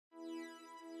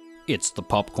It's the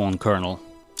Popcorn Kernel.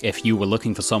 If you were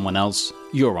looking for someone else,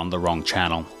 you're on the wrong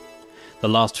channel. The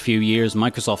last few years,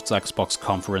 Microsoft's Xbox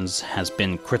conference has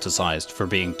been criticized for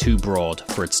being too broad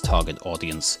for its target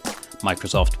audience.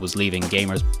 Microsoft was leaving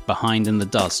gamers behind in the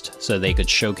dust so they could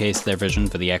showcase their vision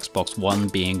for the Xbox One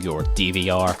being your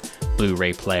DVR,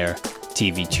 Blu-ray player,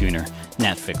 TV tuner,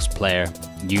 Netflix player,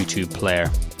 YouTube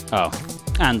player. Oh,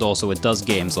 and also it does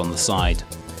games on the side.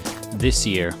 This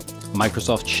year,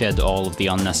 Microsoft shed all of the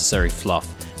unnecessary fluff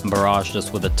and barraged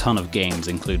us with a ton of games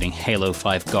including Halo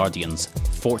 5 Guardians,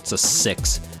 Forza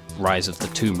 6, Rise of the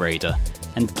Tomb Raider,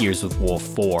 and Gears of War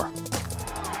 4.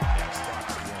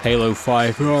 Halo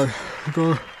 5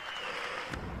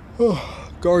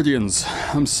 Guardians.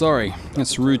 I'm sorry,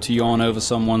 it's rude to yawn over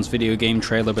someone's video game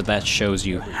trailer, but that shows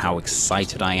you how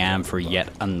excited I am for yet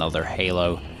another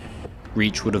Halo.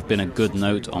 Reach would have been a good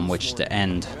note on which to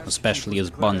end, especially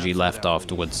as Bungie left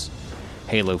afterwards.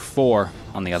 Halo 4,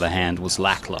 on the other hand, was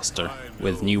lackluster,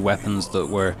 with new weapons that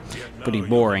were pretty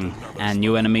boring, and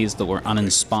new enemies that were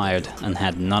uninspired and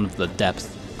had none of the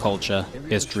depth, culture,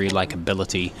 history,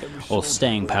 likability, or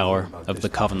staying power of the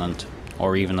Covenant,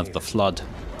 or even of the Flood.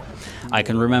 I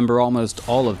can remember almost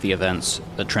all of the events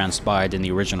that transpired in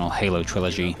the original Halo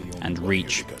trilogy and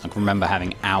Reach. I can remember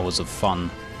having hours of fun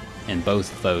in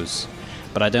both of those,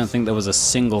 but I don't think there was a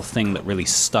single thing that really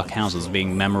stuck out as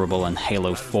being memorable in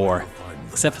Halo 4,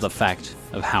 except for the fact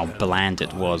of how bland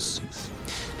it was.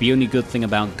 The only good thing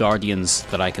about Guardians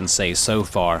that I can say so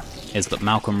far is that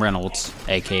Malcolm Reynolds,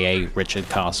 aka Richard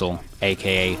Castle,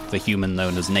 aka the human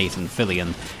known as Nathan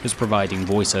Fillion, is providing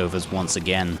voiceovers once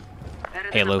again.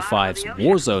 Halo 5's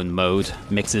Warzone mode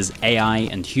mixes AI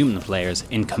and human players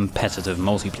in competitive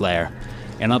multiplayer.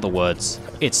 In other words,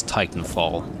 it's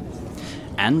Titanfall.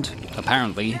 And,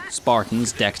 apparently,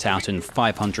 Spartans decked out in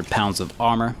 500 pounds of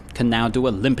armor can now do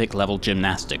Olympic-level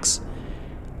gymnastics.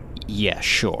 Yeah,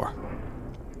 sure.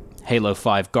 Halo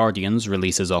 5 Guardians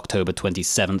releases October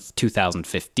 27th,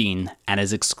 2015, and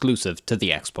is exclusive to the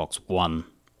Xbox One.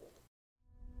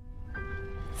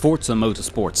 Forza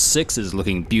Motorsport 6 is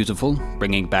looking beautiful,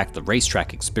 bringing back the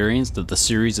racetrack experience that the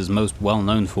series is most well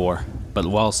known for, but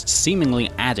whilst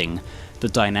seemingly adding the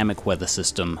dynamic weather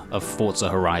system of Forza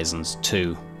Horizons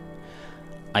 2.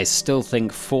 I still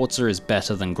think Forza is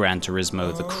better than Gran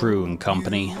Turismo The Crew and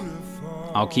Company.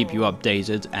 I'll keep you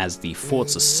updated as the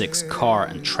Forza 6 car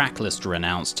and track list are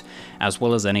announced, as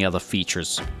well as any other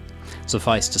features.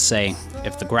 Suffice to say,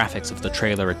 if the graphics of the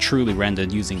trailer are truly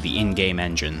rendered using the in-game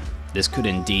engine, this could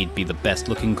indeed be the best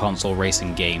looking console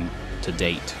racing game to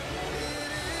date.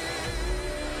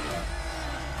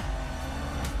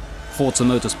 Forza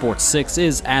Motorsport 6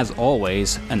 is, as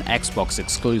always, an Xbox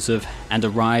exclusive and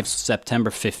arrives September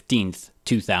 15th,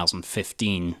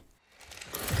 2015.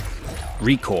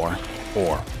 ReCore,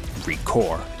 or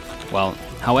ReCore, well,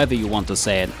 however you want to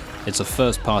say it, it's a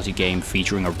first-party game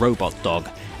featuring a robot dog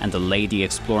and a lady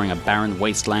exploring a barren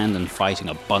wasteland and fighting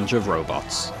a bunch of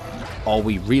robots. All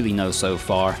we really know so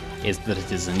far is that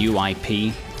it is a new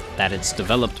IP, that it's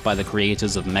developed by the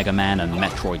creators of Mega Man and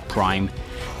Metroid Prime,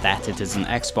 that it is an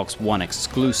Xbox One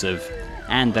exclusive,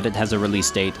 and that it has a release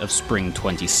date of spring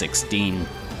 2016.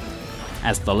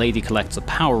 As the lady collects a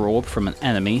power orb from an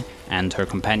enemy, and her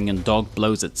companion dog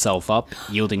blows itself up,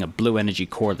 yielding a blue energy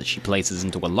core that she places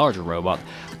into a larger robot,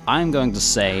 I'm going to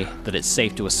say that it's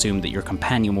safe to assume that your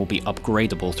companion will be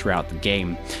upgradable throughout the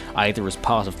game, either as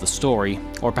part of the story,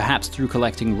 or perhaps through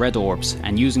collecting red orbs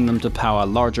and using them to power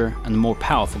larger and more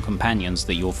powerful companions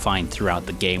that you'll find throughout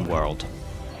the game world.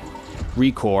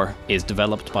 ReCore is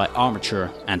developed by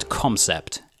Armature and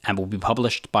Concept, and will be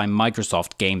published by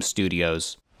Microsoft Game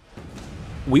Studios.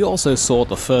 We also saw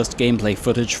the first gameplay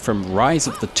footage from Rise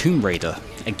of the Tomb Raider,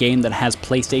 a game that has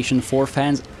PlayStation 4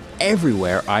 fans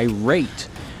everywhere irate.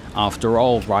 After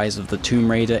all, Rise of the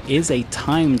Tomb Raider is a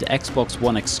timed Xbox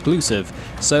One exclusive,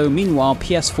 so meanwhile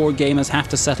PS4 gamers have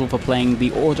to settle for playing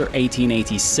The Order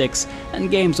 1886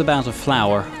 and games about a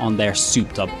flower on their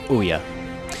souped-up Ouya.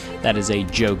 That is a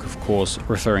joke, of course,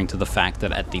 referring to the fact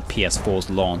that at the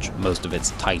PS4's launch, most of its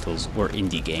titles were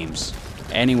indie games.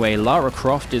 Anyway, Lara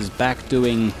Croft is back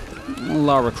doing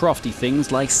Lara Crofty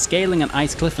things like scaling an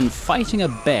ice cliff and fighting a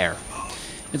bear.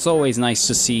 It's always nice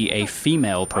to see a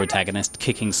female protagonist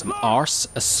kicking some arse,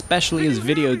 especially as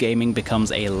video gaming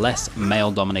becomes a less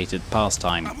male-dominated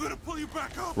pastime.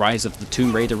 Rise of the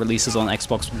Tomb Raider releases on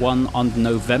Xbox One on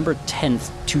November 10th,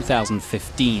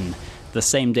 2015, the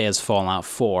same day as Fallout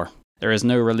 4. There is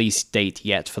no release date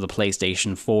yet for the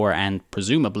PlayStation 4 and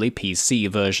presumably PC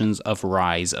versions of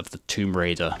Rise of the Tomb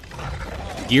Raider.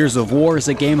 Gears of War is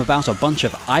a game about a bunch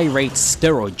of irate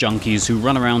steroid junkies who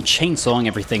run around chainsawing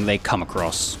everything they come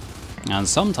across. and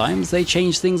sometimes they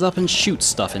change things up and shoot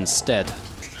stuff instead.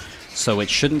 So it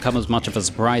shouldn't come as much of a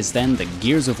surprise then that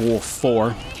Gears of War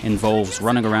 4 involves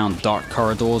running around dark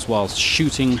corridors while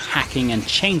shooting, hacking and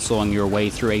chainsawing your way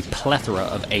through a plethora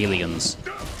of aliens.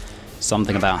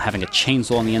 Something about having a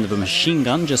chainsaw on the end of a machine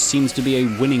gun just seems to be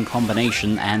a winning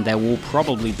combination, and there will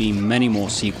probably be many more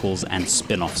sequels and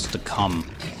spin-offs to come.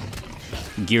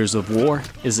 Gears of War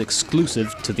is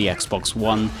exclusive to the Xbox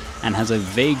One and has a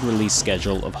vague release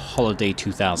schedule of holiday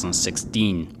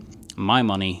 2016. My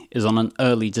money is on an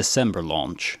early December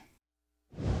launch.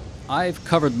 I've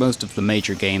covered most of the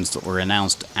major games that were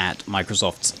announced at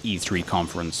Microsoft's E3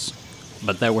 conference,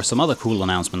 but there were some other cool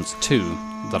announcements too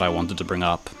that I wanted to bring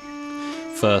up.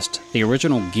 First, the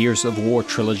original Gears of War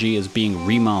trilogy is being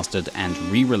remastered and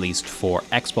re-released for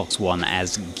Xbox One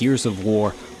as Gears of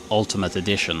War Ultimate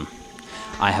Edition.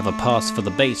 I have a pass for the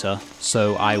beta,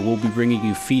 so I will be bringing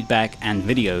you feedback and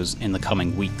videos in the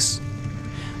coming weeks.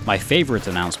 My favourite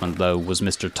announcement though was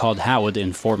Mr. Todd Howard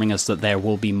informing us that there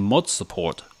will be mod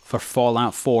support for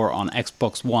Fallout 4 on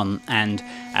Xbox One and,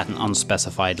 at an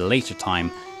unspecified later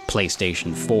time,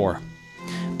 PlayStation 4.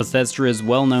 Bethesda is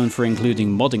well known for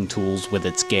including modding tools with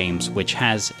its games, which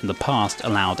has, in the past,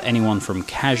 allowed anyone from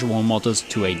casual modders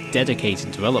to a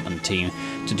dedicated development team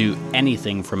to do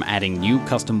anything from adding new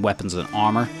custom weapons and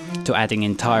armor, to adding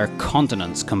entire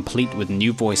continents complete with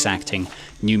new voice acting,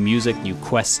 new music, new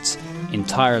quests,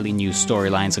 entirely new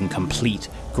storylines and complete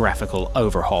graphical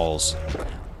overhauls.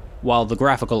 While the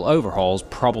graphical overhauls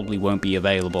probably won't be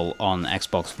available on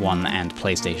Xbox One and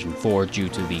PlayStation 4 due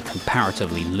to the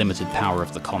comparatively limited power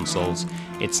of the consoles,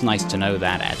 it's nice to know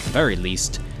that, at the very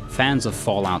least, fans of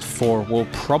Fallout 4 will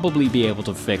probably be able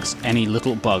to fix any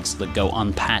little bugs that go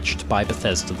unpatched by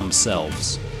Bethesda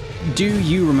themselves. Do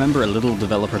you remember a little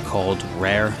developer called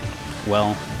Rare?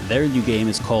 Well, their new game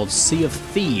is called Sea of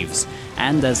Thieves,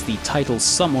 and as the title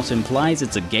somewhat implies,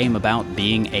 it's a game about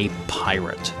being a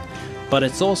pirate. But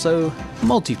it's also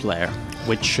multiplayer,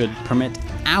 which should permit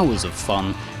hours of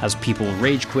fun as people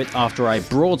rage quit after I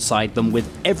broadside them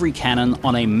with every cannon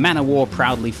on a man-o'-war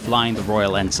proudly flying the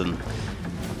Royal Ensign.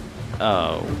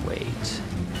 Oh wait,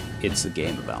 it's a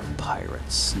game about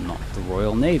pirates, not the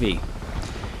Royal Navy.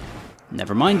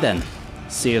 Never mind then.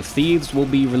 Sea of Thieves will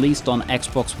be released on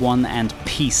Xbox One and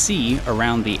PC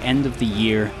around the end of the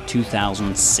year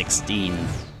 2016.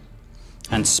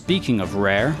 And speaking of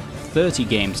Rare, 30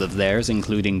 games of theirs,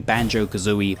 including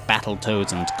Banjo-Kazooie,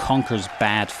 Battletoads and Conker's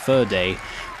Bad Fur Day,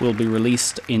 will be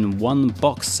released in one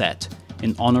box set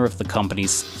in honor of the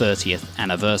company's 30th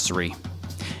anniversary.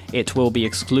 It will be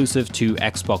exclusive to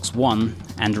Xbox One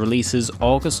and releases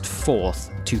August 4th,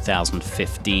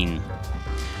 2015.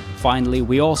 Finally,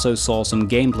 we also saw some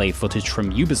gameplay footage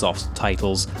from Ubisoft's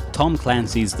titles Tom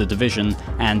Clancy's The Division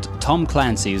and Tom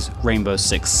Clancy's Rainbow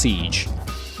Six Siege.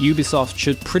 Ubisoft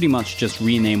should pretty much just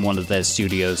rename one of their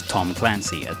studios Tom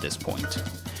Clancy at this point.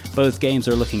 Both games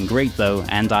are looking great though,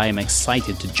 and I am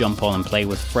excited to jump on and play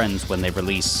with friends when they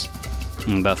release.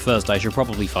 But first I should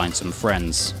probably find some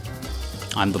friends.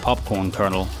 I'm the Popcorn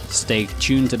Colonel. Stay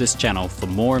tuned to this channel for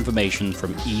more information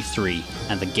from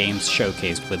E3 and the games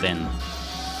showcased within.